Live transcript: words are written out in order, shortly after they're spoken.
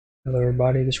Hello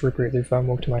everybody, this is Ripper835.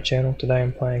 Welcome to my channel. Today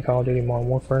I'm playing Call of Duty Modern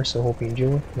Warfare, so hope you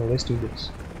enjoy. Now let's do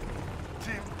this.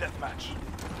 Team deathmatch.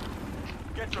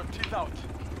 Get your teeth out.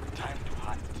 Time to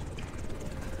hunt.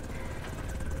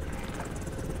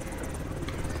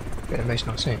 That makes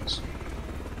no sense.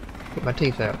 Get my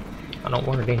teeth out. I don't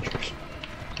wear dentures.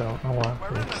 So I don't know why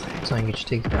I'm saying get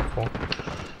your teeth out for.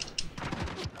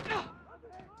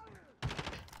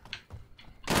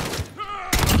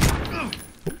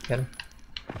 Oop, got him.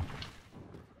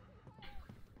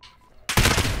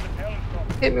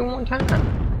 Hit me one time.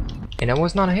 And that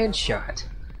was not a headshot.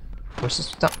 Let's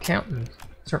just stop counting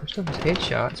certain stuff as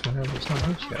headshots whenever it's not a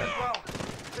headshot.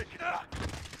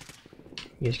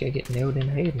 You just gotta get nailed in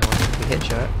the head in order to be a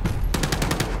headshot.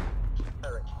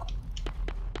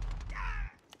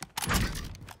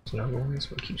 So in other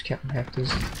words, what keeps counting half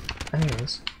his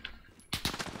ass.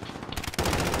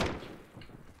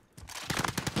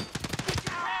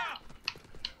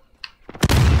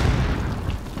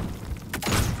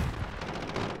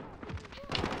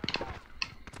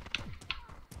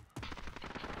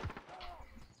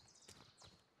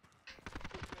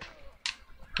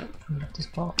 Let this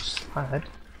box slide.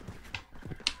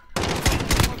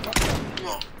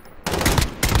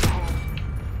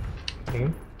 Okay.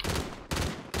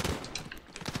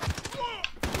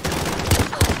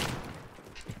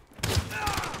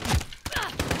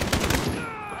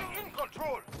 In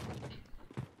control.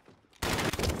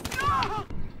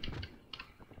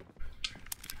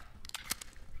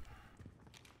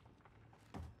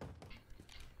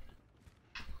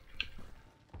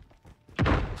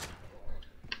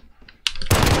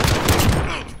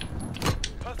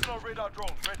 Personal radar drone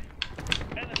ready.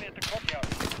 Enemy at the courtyard.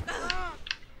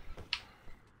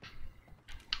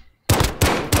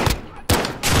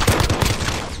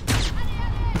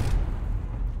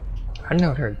 I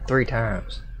know it heard 3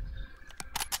 times.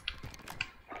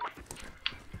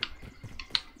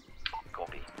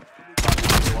 Copy.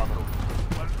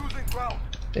 We're losing ground.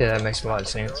 Yeah, that makes a lot of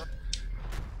sense.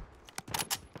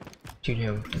 Shoot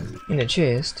him in the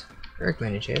chest, directly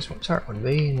in the chest, where his heart would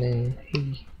be, and then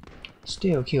he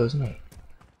still kills me.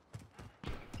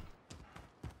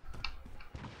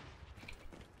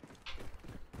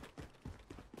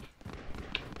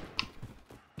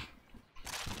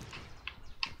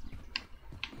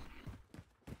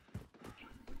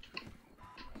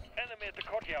 Enemy at the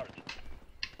courtyard.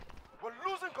 We're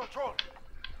losing control.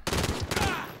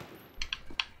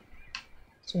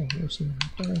 So, here's some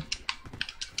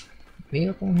me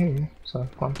up on here, so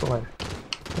climb the ladder.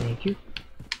 Thank you.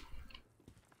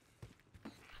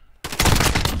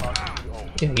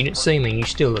 Yeah, you didn't see me, you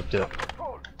still looked up.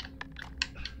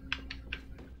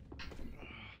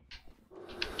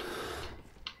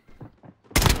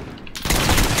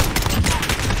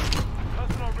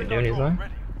 Didn't do anything.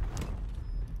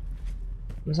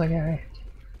 Where's that guy at?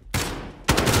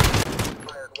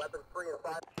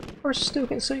 Of course, still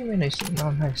can see me, and they said, no,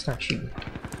 I'm gonna start shooting.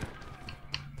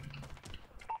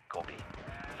 Copy.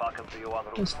 Falcon 3 on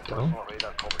the That's roof. dumb. Personal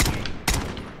radar coverage.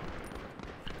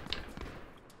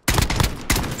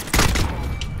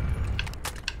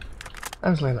 I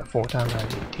was like that 4 times I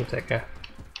hit that guy.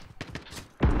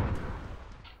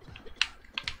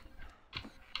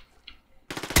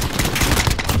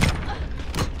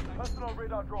 Personal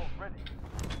radar drone ready.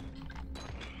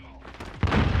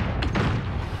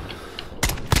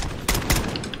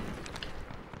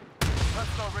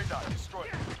 Personal radar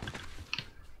destroyed.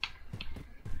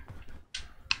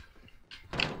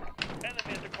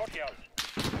 Enemy at the courtyard.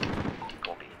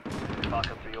 Copy.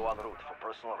 Falcon 3 on the route for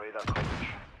personal radar coverage.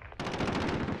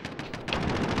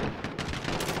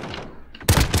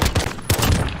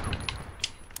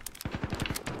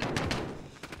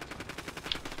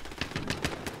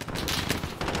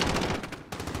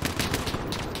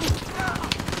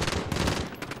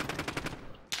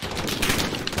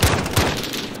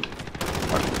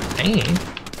 Dang.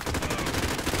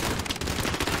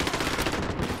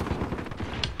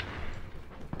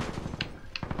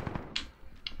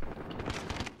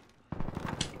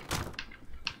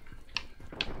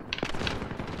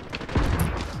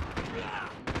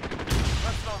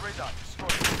 Personal radar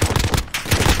destroyed.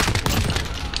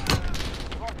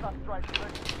 Broadcast strike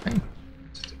ready. Dang.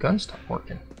 The gun stopped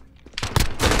working.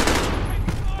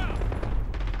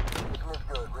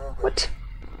 What?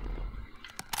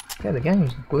 Yeah, the game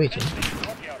was glitching.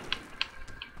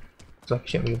 So I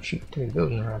shouldn't be able to shoot through the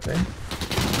building right there.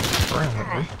 Around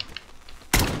there.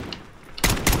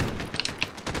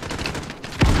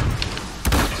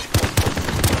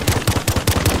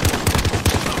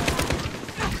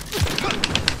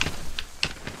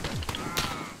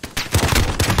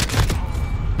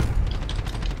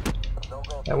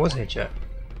 was a headshot.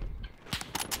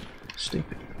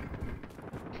 Stupid.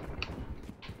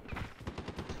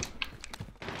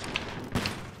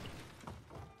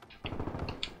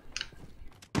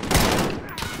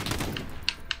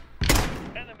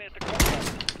 Enemy at the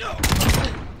courthouse.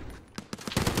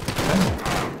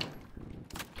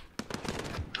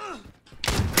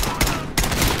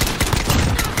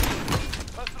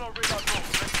 Personal radar drone.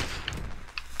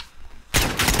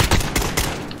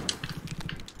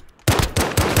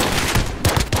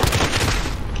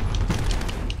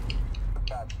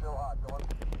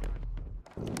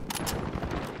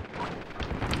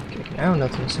 Now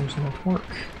nothing seems to work.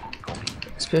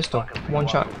 This pistol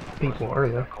one-shot people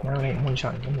earlier. Now it ain't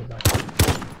one-shotting anybody.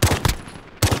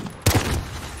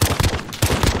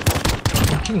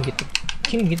 Can't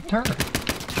even get the turn.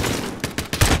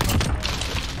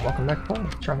 Walking back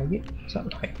forward, trying to get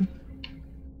something right.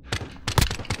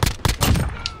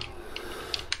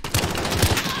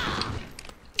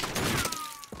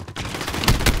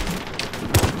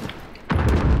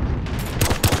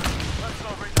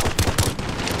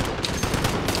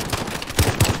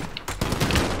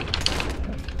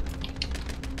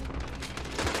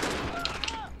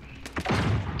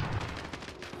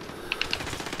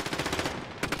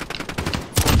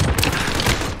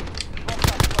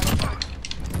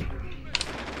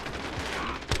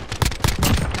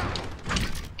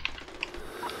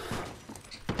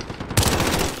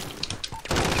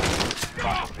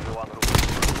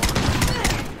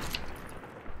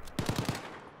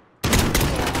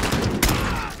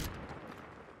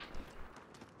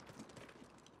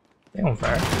 They're on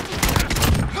fire.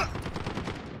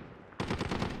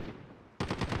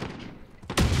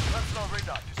 Personal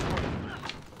radar destroyed.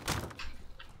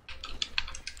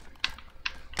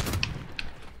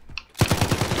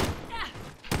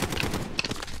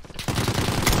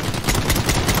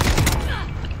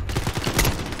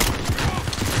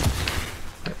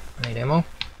 I need ammo.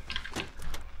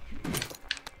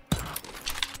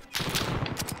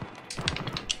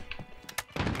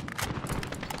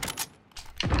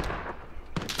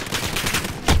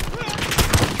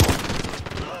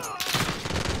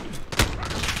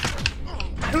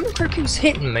 Who the frick keeps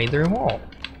hitting me through a wall?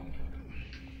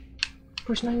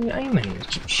 Person not even aiming,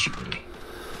 just keep shooting me.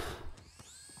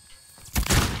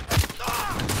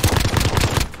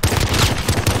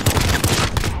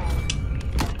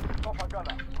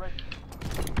 Propaganda ready.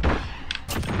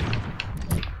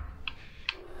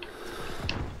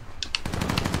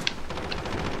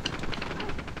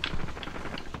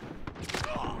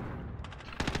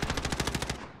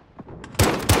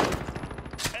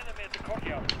 Enemy at the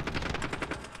courtyard.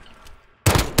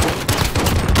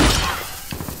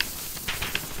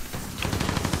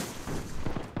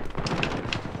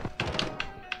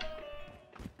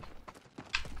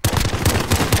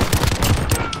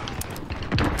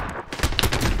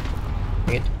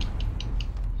 Hit.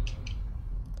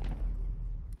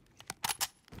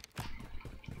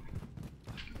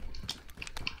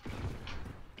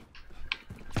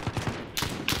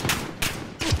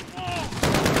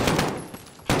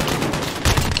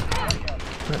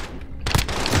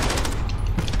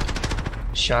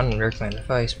 Shot him directly in the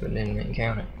face, but didn't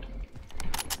count it.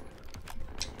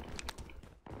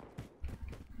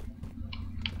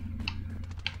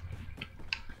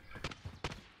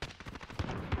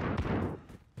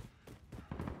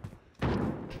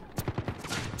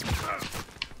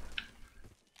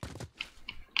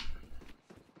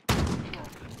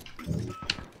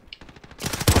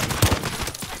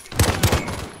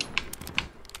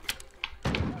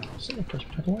 So they push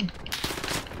back away.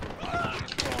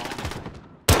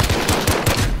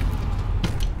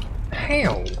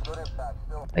 Hell!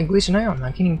 They glitching out and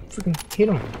I can't even freaking hit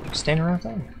them. Standing right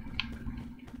there.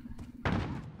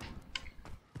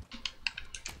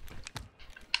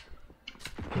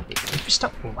 If you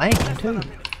stop lagging too.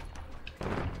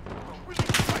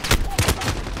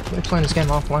 We're playing this game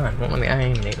offline. Won't let me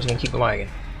aim and it was gonna keep lagging.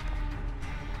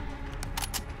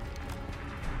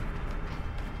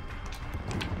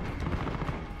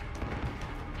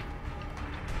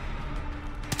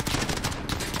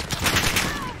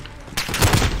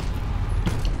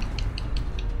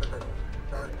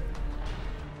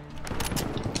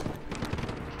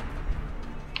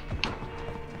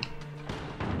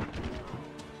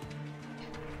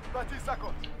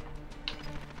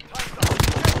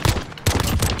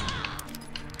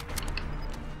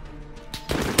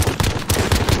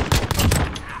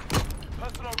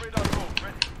 Personal radar drone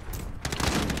ready.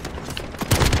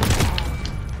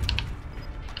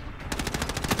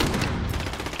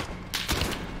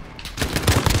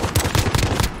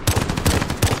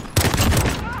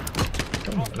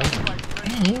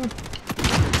 Damn.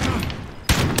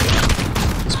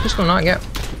 pistol not got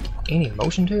any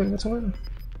motion to it whatsoever?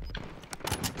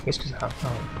 I guess because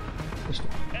pistol.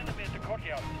 Enemy at the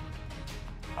courtyard.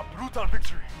 A brutal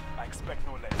victory. I expect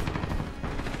no less.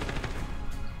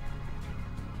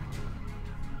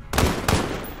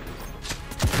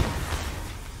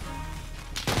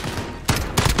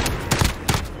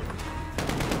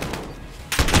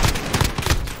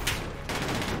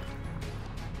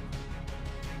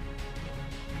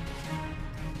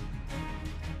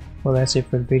 Well, that's it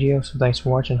for the video, so thanks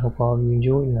for watching, hope all of you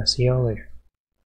enjoyed, and I'll see y'all later.